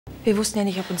Wir wussten ja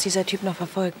nicht, ob uns dieser Typ noch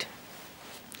verfolgt.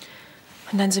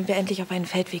 Und dann sind wir endlich auf einen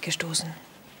Feldweg gestoßen.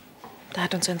 Da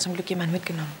hat uns dann zum Glück jemand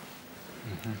mitgenommen.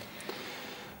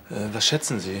 Was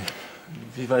schätzen Sie?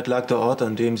 Wie weit lag der Ort,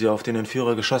 an dem Sie auf den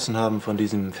Entführer geschossen haben, von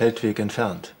diesem Feldweg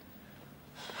entfernt?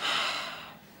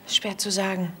 Schwer zu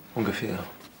sagen. Ungefähr.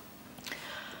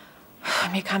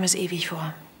 Mir kam es ewig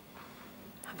vor.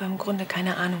 Aber im Grunde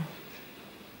keine Ahnung.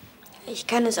 Ich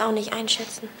kann es auch nicht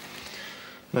einschätzen.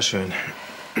 Na schön.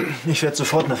 Ich werde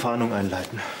sofort eine Fahndung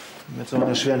einleiten. Mit so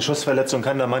einer schweren Schussverletzung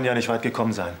kann der Mann ja nicht weit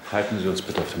gekommen sein. Halten Sie uns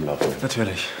bitte auf dem Laufenden.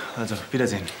 Natürlich. Also,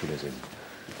 Wiedersehen. Wiedersehen.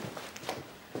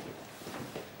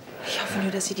 Ich hoffe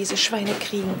nur, dass Sie diese Schweine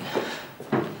kriegen.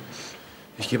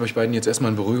 Ich gebe euch beiden jetzt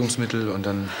erstmal ein Beruhigungsmittel und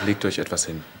dann legt euch etwas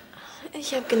hin.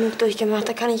 Ich habe genug durchgemacht.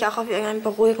 Da kann ich auch auf irgendein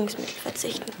Beruhigungsmittel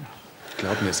verzichten.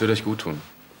 Glaubt mir, es wird euch gut tun.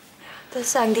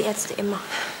 Das sagen die Ärzte immer.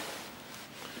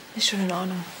 Ist schon in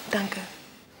Ordnung. Danke.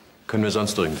 Können wir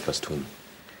sonst irgendwas tun?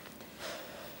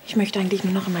 Ich möchte eigentlich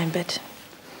nur noch in mein Bett.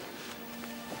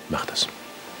 Mach das.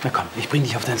 Na komm, ich bring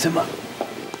dich auf dein Zimmer.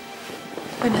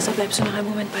 Vanessa, bleibst du noch einen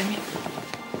Moment bei mir?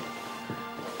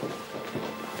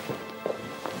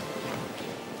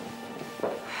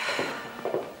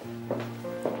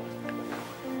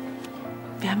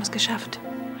 Wir haben es geschafft.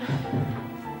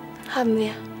 Haben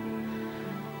wir.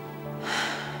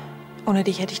 Ohne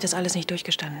dich hätte ich das alles nicht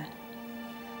durchgestanden.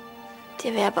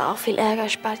 Dir wäre aber auch viel Ärger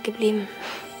erspart geblieben.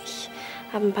 Ich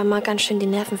habe ein paar Mal ganz schön die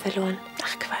Nerven verloren.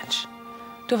 Ach Quatsch.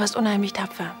 Du warst unheimlich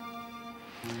tapfer.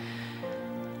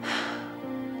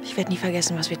 Ich werde nie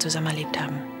vergessen, was wir zusammen erlebt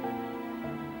haben.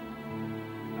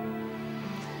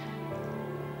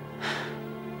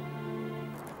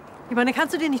 Ich meine,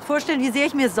 kannst du dir nicht vorstellen, wie sehr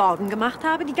ich mir Sorgen gemacht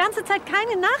habe? Die ganze Zeit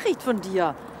keine Nachricht von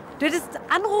dir. Du hättest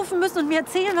anrufen müssen und mir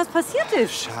erzählen, was passiert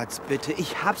ist. Schatz, bitte,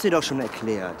 ich hab's dir doch schon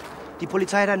erklärt. Die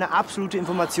Polizei hat eine absolute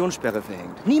Informationssperre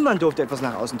verhängt. Niemand durfte etwas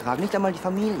nach außen tragen, nicht einmal die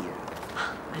Familie.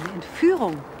 Eine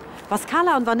Entführung. Was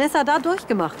Carla und Vanessa da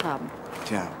durchgemacht haben.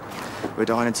 Tja,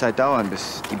 wird auch eine Zeit dauern,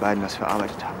 bis die beiden was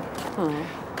verarbeitet haben. Oh.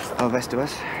 Aber weißt du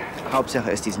was? Hauptsache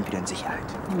ist, die sind wieder in Sicherheit.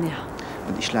 Ja.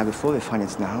 Und ich schlage vor, wir fahren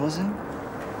jetzt nach Hause.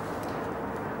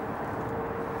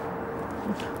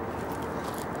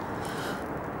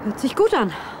 Hört sich gut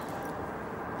an.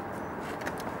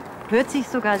 Hört sich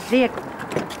sogar sehr gut an.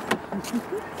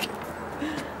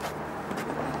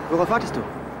 Worauf wartest du?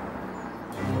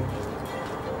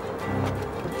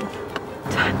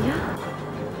 Tanja?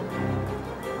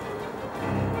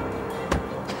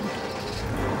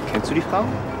 Kennst du die Frau?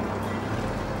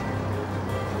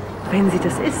 Wenn sie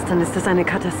das ist, dann ist das eine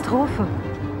Katastrophe.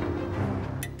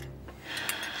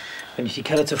 Wenn ich die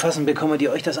Kerle zu fassen bekomme, die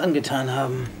euch das angetan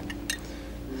haben.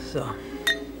 So.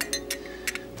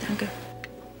 Danke.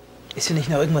 Ist dir nicht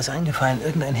noch irgendwas eingefallen?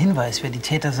 Irgendein Hinweis, wer die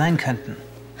Täter sein könnten?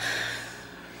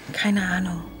 Keine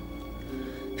Ahnung.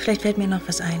 Vielleicht fällt mir noch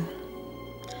was ein.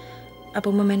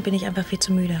 Aber im Moment bin ich einfach viel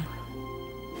zu müde.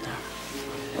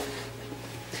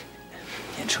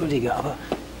 Entschuldige, aber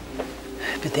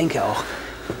bedenke auch,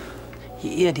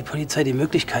 je eher die Polizei die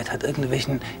Möglichkeit hat,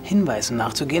 irgendwelchen Hinweisen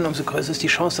nachzugehen, umso größer ist die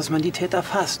Chance, dass man die Täter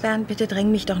fasst. Bernd, bitte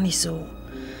dräng mich doch nicht so.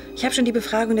 Ich habe schon die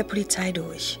Befragung der Polizei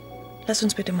durch. Lass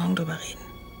uns bitte morgen drüber reden.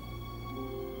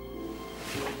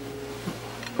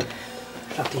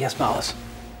 Schlaf dich erst mal aus.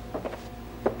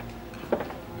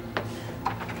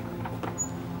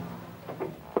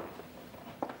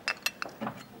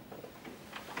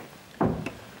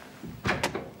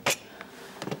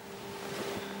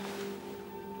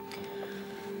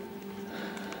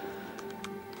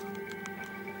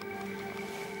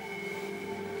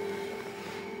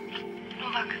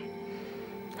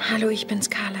 Hallo, ich bin's,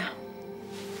 Carla.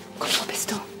 Und wo bist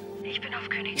du? Ich bin auf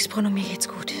Königsbrunn und mir geht's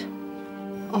gut.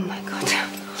 Oh mein Gott.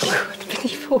 Oh Gott, bin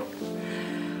ich froh.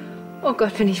 Oh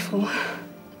Gott, bin ich froh.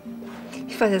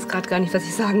 Ich weiß jetzt gerade gar nicht, was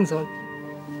ich sagen soll.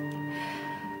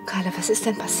 Carla, was ist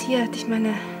denn passiert? Ich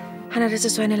meine... Hanna, das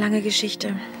ist so eine lange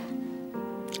Geschichte.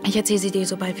 Ich erzähle sie dir,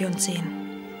 sobald wir uns sehen.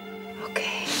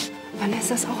 Okay. Wann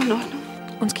ist das auch in Ordnung?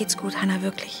 Uns geht's gut, Hanna,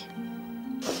 wirklich.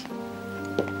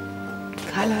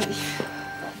 Carla,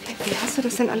 wie hast du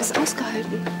das denn alles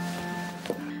ausgehalten?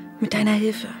 Mit deiner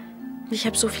Hilfe. Ich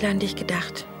habe so viel an dich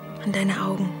gedacht. An deine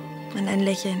Augen, an dein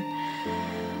Lächeln.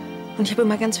 Und ich habe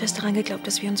immer ganz fest daran geglaubt,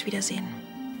 dass wir uns wiedersehen.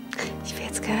 Ich wäre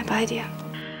jetzt gerne bei dir.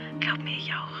 Glaub mir,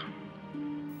 ich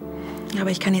auch. Aber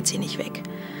ich kann jetzt hier nicht weg.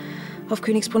 Auf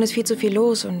Königsbrunn ist viel zu viel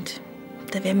los und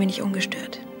da wären wir nicht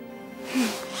ungestört.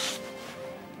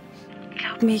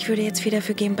 Glaub mir, ich würde jetzt viel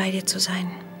dafür geben, bei dir zu sein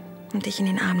und dich in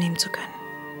den Arm nehmen zu können.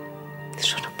 Ist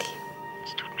schon okay.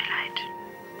 Es tut mir leid.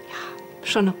 Ja,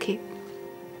 schon okay.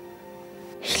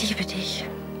 Ich liebe dich.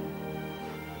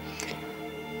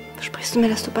 Versprichst du mir,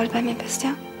 dass du bald bei mir bist,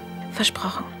 ja?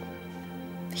 Versprochen.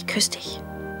 Ich küsse dich.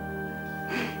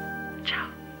 Ciao.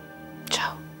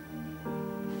 Ciao.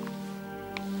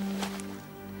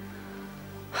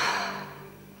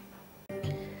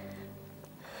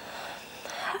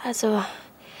 Also,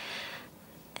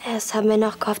 erst haben wir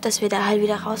noch gehofft, dass wir da halt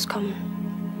wieder rauskommen.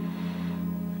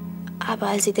 Aber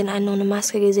als ich den einen ohne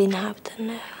Maske gesehen habe, dann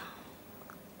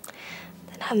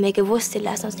haben wir gewusst, die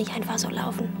lassen uns nicht einfach so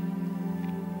laufen.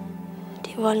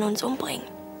 Die wollen uns umbringen.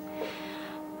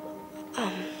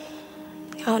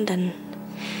 Ja, und dann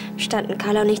standen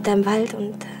Carla und ich da im Wald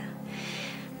und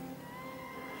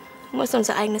mussten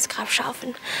unser eigenes Grab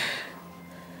schaufeln.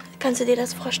 Kannst du dir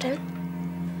das vorstellen?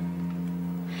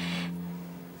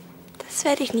 Das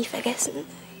werde ich nie vergessen.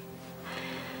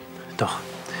 Doch.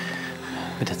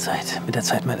 Mit der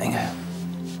Zeit, mein Engel.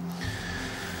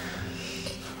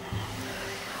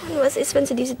 Und was ist, wenn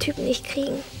sie diese Typen nicht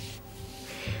kriegen?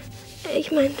 Ich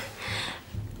meine,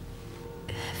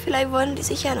 vielleicht wollen die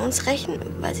sich ja an uns rächen,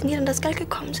 weil sie nie an das Geld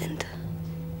gekommen sind.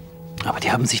 Aber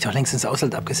die haben sich doch längst ins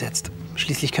Ausland abgesetzt.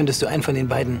 Schließlich könntest du einen von den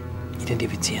beiden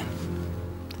identifizieren.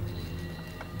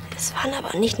 Es waren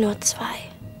aber nicht nur 2.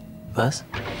 Was?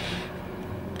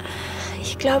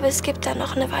 Ich glaube, es gibt da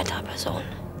noch eine weitere Person.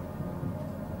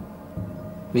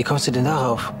 Wie kommst du denn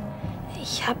darauf?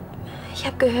 Ich hab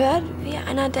gehört, wie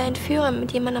einer der Entführer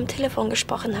mit jemandem am Telefon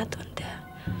gesprochen hat. Und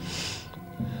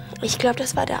ich glaube,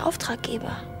 das war der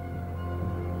Auftraggeber.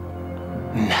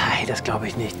 Nein, das glaube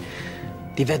ich nicht.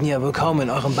 Die werden ja wohl kaum in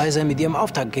eurem Beisein mit ihrem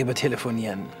Auftraggeber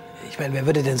telefonieren. Ich meine, wer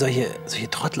würde denn solche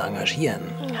Trottel engagieren?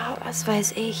 Ja, was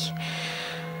weiß ich.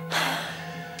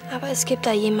 Aber es gibt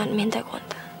da jemanden im Hintergrund.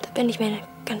 Da bin ich mir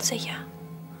ganz sicher.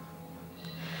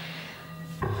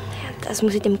 Ja, das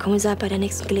muss ich dem Kommissar bei der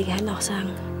nächsten Gelegenheit noch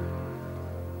sagen.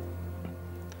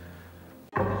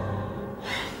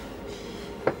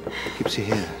 Gib sie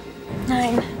her.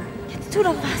 Nein, jetzt tu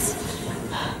doch was.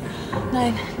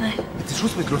 Nein, nein. Jetzt ist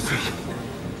Schluss mit lustig.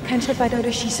 Kein Schritt weiter oder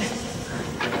ich schieße.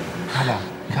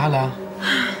 Carla,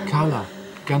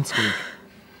 ganz ruhig.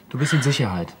 Du bist in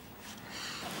Sicherheit.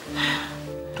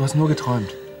 Du hast nur geträumt.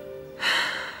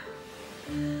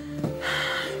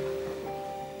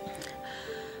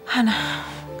 Hanna,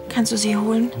 kannst du sie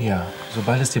holen? Ja,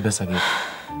 sobald es dir besser geht.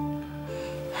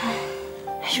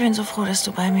 Ich bin so froh, dass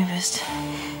du bei mir bist.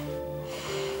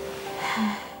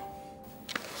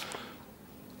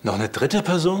 Noch eine dritte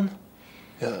Person?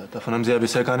 Ja, davon haben Sie ja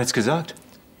bisher gar nichts gesagt.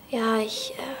 Ja,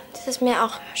 das ist mir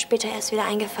auch später erst wieder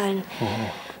eingefallen.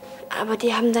 Aber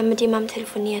die haben dann mit jemandem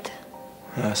telefoniert.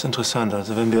 Ja, ist interessant.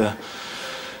 Also wenn wir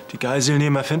die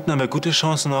Geiselnehmer finden, haben wir gute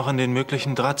Chancen, auch an den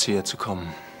möglichen Drahtzieher zu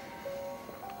kommen.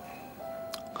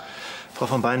 Frau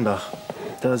von Beinbach,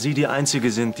 da Sie die Einzige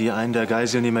sind, die einen der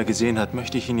Geiselnehmer gesehen hat,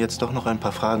 möchte ich Ihnen jetzt doch noch ein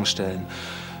paar Fragen stellen,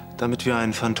 damit wir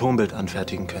ein Phantombild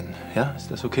anfertigen können. Ja,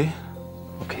 ist das okay?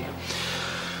 Okay.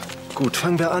 Gut,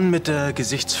 fangen wir an mit der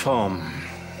Gesichtsform.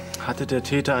 Hatte der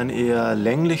Täter ein eher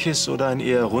längliches oder ein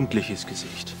eher rundliches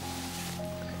Gesicht?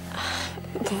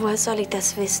 Woher soll ich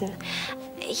das wissen?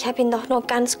 Ich habe ihn doch nur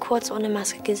ganz kurz ohne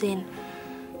Maske gesehen.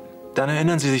 Dann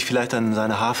erinnern Sie sich vielleicht an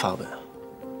seine Haarfarbe.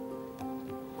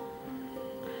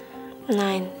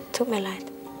 Nein, tut mir leid.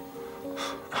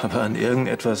 Aber an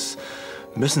irgendetwas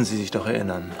müssen Sie sich doch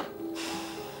erinnern.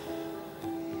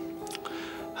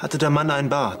 Hatte der Mann einen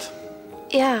Bart?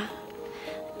 Ja,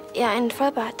 einen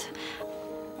Vollbart.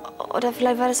 Oder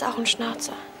vielleicht war das auch ein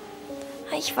Schnauzer.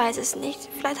 Ich weiß es nicht.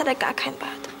 Vielleicht hat er gar keinen Bart.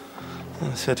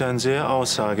 Das hätte ein sehr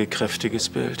aussagekräftiges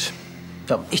Bild.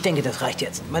 So, ich denke, das reicht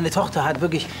jetzt. Meine Tochter hat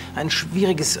wirklich ein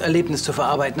schwieriges Erlebnis zu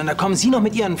verarbeiten. Und da kommen Sie noch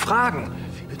mit Ihren Fragen.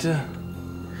 Wie bitte?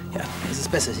 Ja, es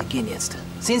ist besser, Sie gehen jetzt.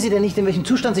 Sehen Sie denn nicht, in welchem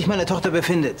Zustand sich meine Tochter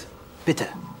befindet? Bitte.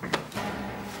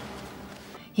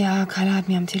 Ja, Carla hat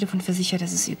mir am Telefon versichert,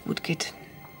 dass es ihr gut geht.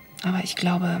 Aber ich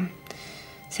glaube,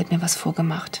 sie hat mir was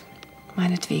vorgemacht.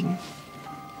 Meinetwegen.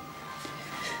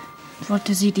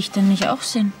 Wollte sie dich denn nicht auch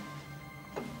sehen?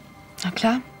 Na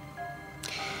klar.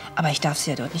 Aber ich darf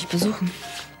sie ja dort nicht besuchen.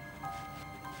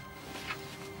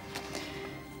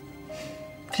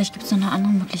 Vielleicht gibt es noch eine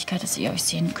andere Möglichkeit, dass ihr euch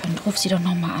sehen könnt. Ruf sie doch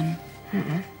noch mal an.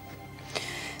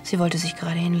 Sie wollte sich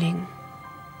gerade hinlegen.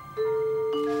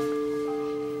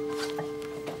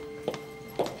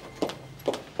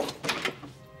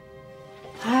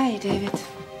 Hi, David.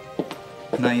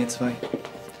 Na, ihr zwei.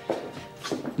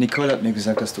 Nicole hat mir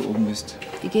gesagt, dass du oben bist.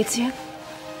 Wie geht's dir?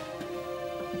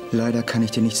 Leider kann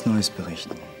ich dir nichts Neues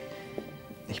berichten.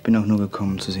 Ich bin auch nur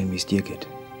gekommen, zu sehen, wie es dir geht.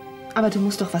 Aber du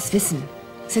musst doch was wissen.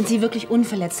 Sind sie wirklich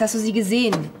unverletzt? Hast du sie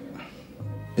gesehen?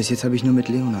 Bis jetzt habe ich nur mit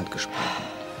Leonhard gesprochen.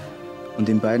 Und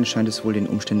den beiden scheint es wohl den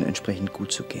Umständen entsprechend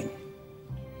gut zu gehen.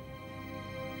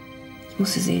 Ich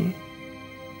muss sie sehen.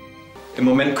 Im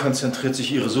Moment konzentriert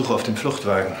sich Ihre Suche auf den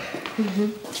Fluchtwagen.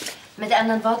 Mhm. Mit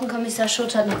anderen Worten, Kommissar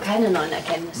Schultz hat noch keine neuen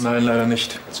Erkenntnisse. Nein, leider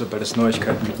nicht. Sobald es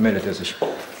Neuigkeiten gibt, meldet er sich.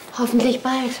 Hoffentlich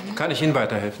bald. Kann ich Ihnen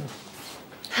weiterhelfen?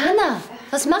 Hanna,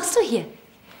 was machst du hier?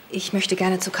 Ich möchte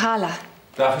gerne zu Carla.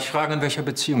 Darf ich fragen, in welcher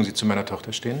Beziehung Sie zu meiner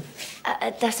Tochter stehen?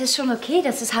 Das ist schon okay.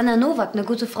 Das ist Hanna Nowak, eine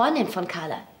gute Freundin von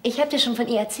Carla. Ich habe dir schon von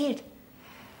ihr erzählt.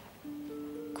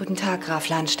 Guten Tag, Graf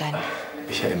Lahnstein.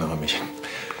 Ich erinnere mich.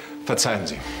 Verzeihen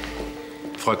Sie.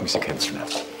 Freut mich, Sie kennenzulernen.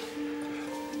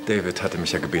 David hatte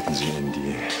mich ja gebeten, Sie in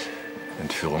die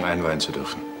Entführung einweihen zu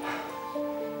dürfen.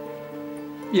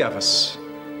 Ja, was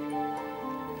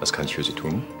kann ich für Sie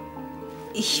tun?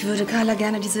 Ich würde Carla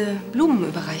gerne diese Blumen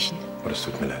überreichen. Oh, das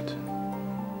tut mir leid.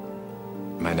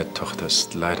 Meine Tochter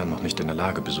ist leider noch nicht in der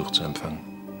Lage, Besuch zu empfangen.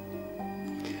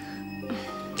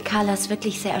 Carla ist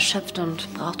wirklich sehr erschöpft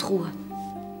und braucht Ruhe.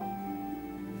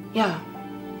 Ja,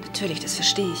 natürlich, das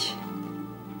verstehe ich.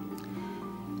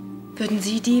 Würden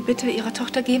Sie die bitte Ihrer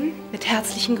Tochter geben? Mit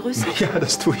herzlichen Grüßen? Ja,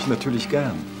 das tue ich natürlich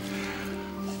gern.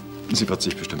 Sie wird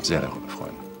sich bestimmt sehr darüber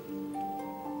freuen.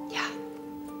 Ja.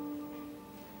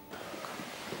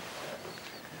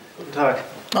 Guten Tag.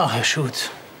 Ach, Herr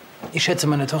Schutz. Ich schätze,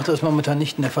 meine Tochter ist momentan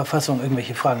nicht in der Verfassung,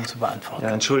 irgendwelche Fragen zu beantworten.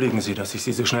 Ja, entschuldigen Sie, dass ich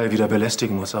Sie so schnell wieder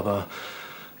belästigen muss, aber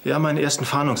wir haben einen ersten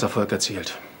Fahndungserfolg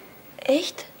erzielt.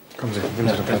 Echt? Kommen Sie, nehmen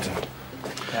Sie doch Platz.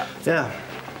 Ja.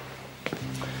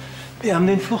 Wir haben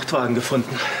den Fluchtwagen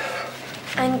gefunden.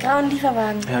 Einen grauen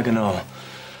Lieferwagen. Ja, genau.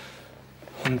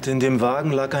 Und in dem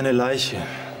Wagen lag eine Leiche,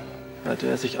 bei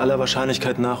der es sich aller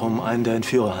Wahrscheinlichkeit nach um einen der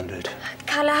Entführer handelt.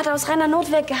 Carla hat aus reiner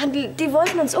Notwehr gehandelt. Die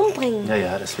wollten uns umbringen.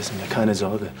 Ja, das wissen wir, keine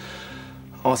Sorge.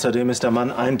 Außerdem ist der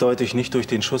Mann eindeutig nicht durch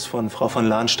den Schuss von Frau von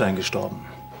Lahnstein gestorben.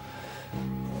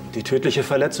 Die tödliche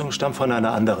Verletzung stammt von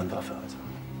einer anderen Waffe.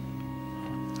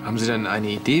 Haben Sie denn eine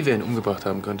Idee, wer ihn umgebracht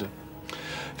haben könnte?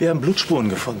 Wir haben Blutspuren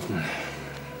gefunden.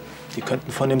 Die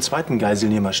könnten von dem zweiten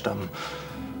Geiselnehmer stammen.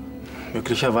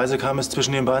 Möglicherweise kam es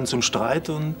zwischen den beiden zum Streit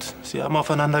und sie haben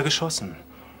aufeinander geschossen.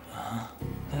 Aha.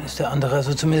 Dann ist der andere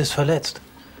also zumindest verletzt.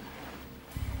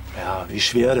 Ja, wie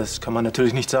schwer, das kann man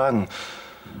natürlich nicht sagen.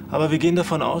 Aber wir gehen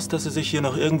davon aus, dass er sich hier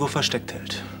noch irgendwo versteckt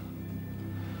hält.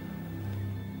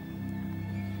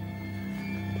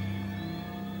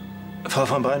 Frau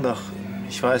von Beinbach,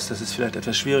 ich weiß, das ist vielleicht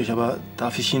etwas schwierig, aber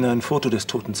darf ich Ihnen ein Foto des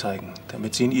Toten zeigen,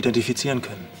 damit Sie ihn identifizieren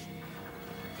können?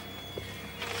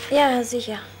 Ja,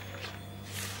 sicher.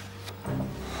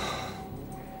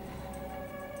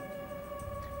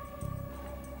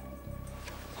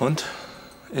 Und?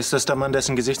 Ist das der Mann,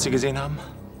 dessen Gesicht Sie gesehen haben?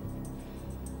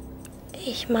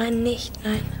 Ich meine nicht,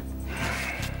 nein.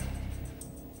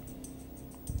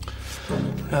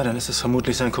 Ja, dann ist es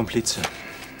vermutlich sein Komplize.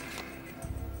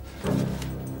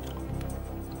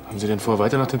 Haben Sie denn vor,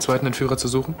 weiter nach dem zweiten Entführer zu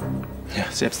suchen? Ja,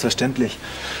 selbstverständlich.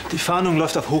 Die Fahndung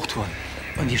läuft auf Hochtouren.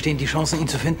 Und wie stehen die Chancen, ihn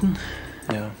zu finden?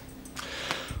 Ja.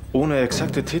 Ohne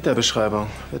exakte Täterbeschreibung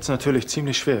wird es natürlich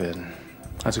ziemlich schwer werden.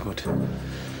 Also gut.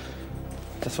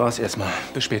 Das war's erstmal.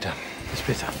 Bis später. Bis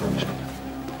später. Bis später.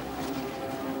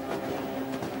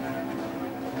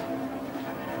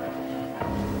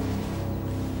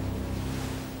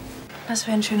 Was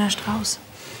für ein schöner Strauß.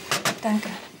 Danke.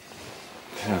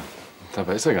 Ja,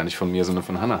 dabei ist er gar nicht von mir, sondern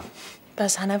von Hanna.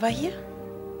 Was, Hanna war hier?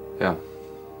 Ja,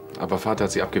 aber Vater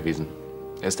hat sie abgewiesen.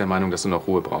 Er ist der Meinung, dass du noch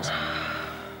Ruhe brauchst.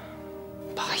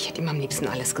 Boah, ich hätte ihm am liebsten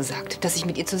alles gesagt. Dass ich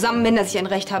mit ihr zusammen bin, dass ich ein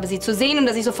Recht habe, sie zu sehen und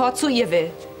dass ich sofort zu ihr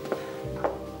will.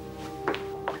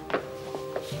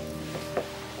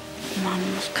 Mann,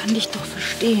 ich kann dich doch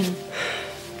verstehen.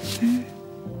 Hm?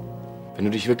 Wenn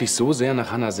du dich wirklich so sehr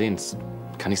nach Hanna sehnst,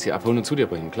 kann ich sie abholen und zu dir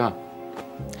bringen, klar.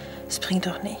 Es bringt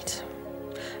doch nichts.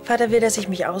 Vater will, dass ich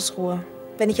mich ausruhe.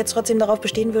 Wenn ich jetzt trotzdem darauf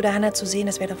bestehen würde, Hanna zu sehen,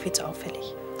 das wäre doch viel zu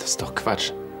auffällig. Das ist doch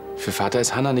Quatsch. Für Vater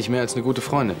ist Hanna nicht mehr als eine gute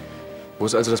Freundin. Wo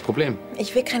ist also das Problem?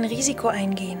 Ich will kein Risiko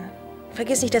eingehen.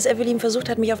 Vergiss nicht, dass Evelyn versucht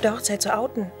hat, mich auf der Hochzeit zu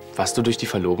outen. Was du durch die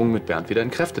Verlobung mit Bernd wieder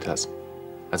entkräftet hast.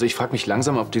 Also ich frage mich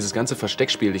langsam, ob dieses ganze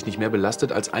Versteckspiel dich nicht mehr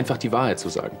belastet, als einfach die Wahrheit zu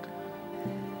sagen.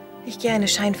 Ich gehe eine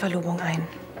Scheinverlobung ein.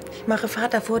 Ich mache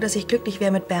Vater vor, dass ich glücklich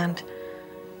wäre mit Bernd.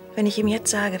 Wenn ich ihm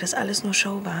jetzt sage, dass alles nur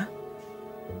Show war,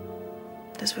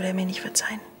 das würde er mir nicht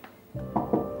verzeihen.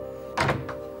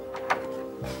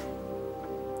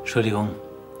 Entschuldigung,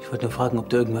 ich wollte nur fragen, ob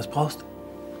du irgendwas brauchst.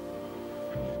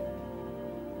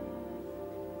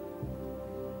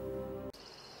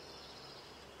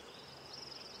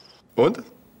 Und?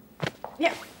 Ja,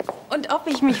 und ob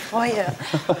ich mich freue.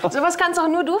 Sowas kannst auch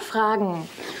nur du fragen.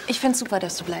 Ich find's super,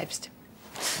 dass du bleibst.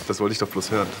 Das wollte ich doch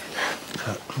bloß hören.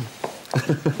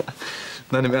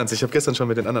 Nein, im Ernst. Ich habe gestern schon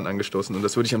mit den anderen angestoßen und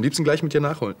das würde ich am liebsten gleich mit dir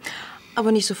nachholen.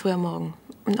 Aber nicht so früh am Morgen.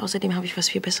 Und außerdem habe ich was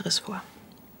viel Besseres vor.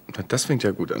 Na, das fängt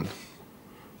ja gut an.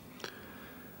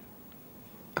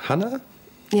 Hanna?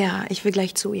 Ja, ich will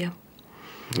gleich zu ihr.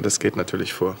 Das geht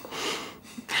natürlich vor.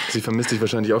 Sie vermisst dich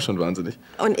wahrscheinlich auch schon wahnsinnig.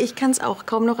 Und ich kann es auch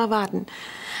kaum noch erwarten.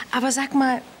 Aber sag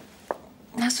mal,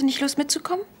 hast du nicht Lust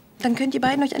mitzukommen? Dann könnt ihr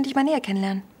beiden euch endlich mal näher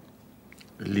kennenlernen.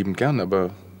 Liebend gern,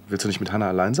 aber willst du nicht mit Hanna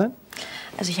allein sein?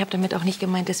 Also ich habe damit auch nicht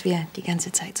gemeint, dass wir die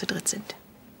ganze Zeit zu dritt sind.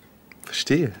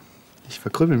 Verstehe. Ich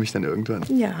verkrümmel mich dann irgendwann.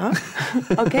 Ja,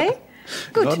 okay.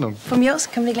 Gut. In Ordnung. Von mir aus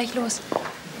können wir gleich los.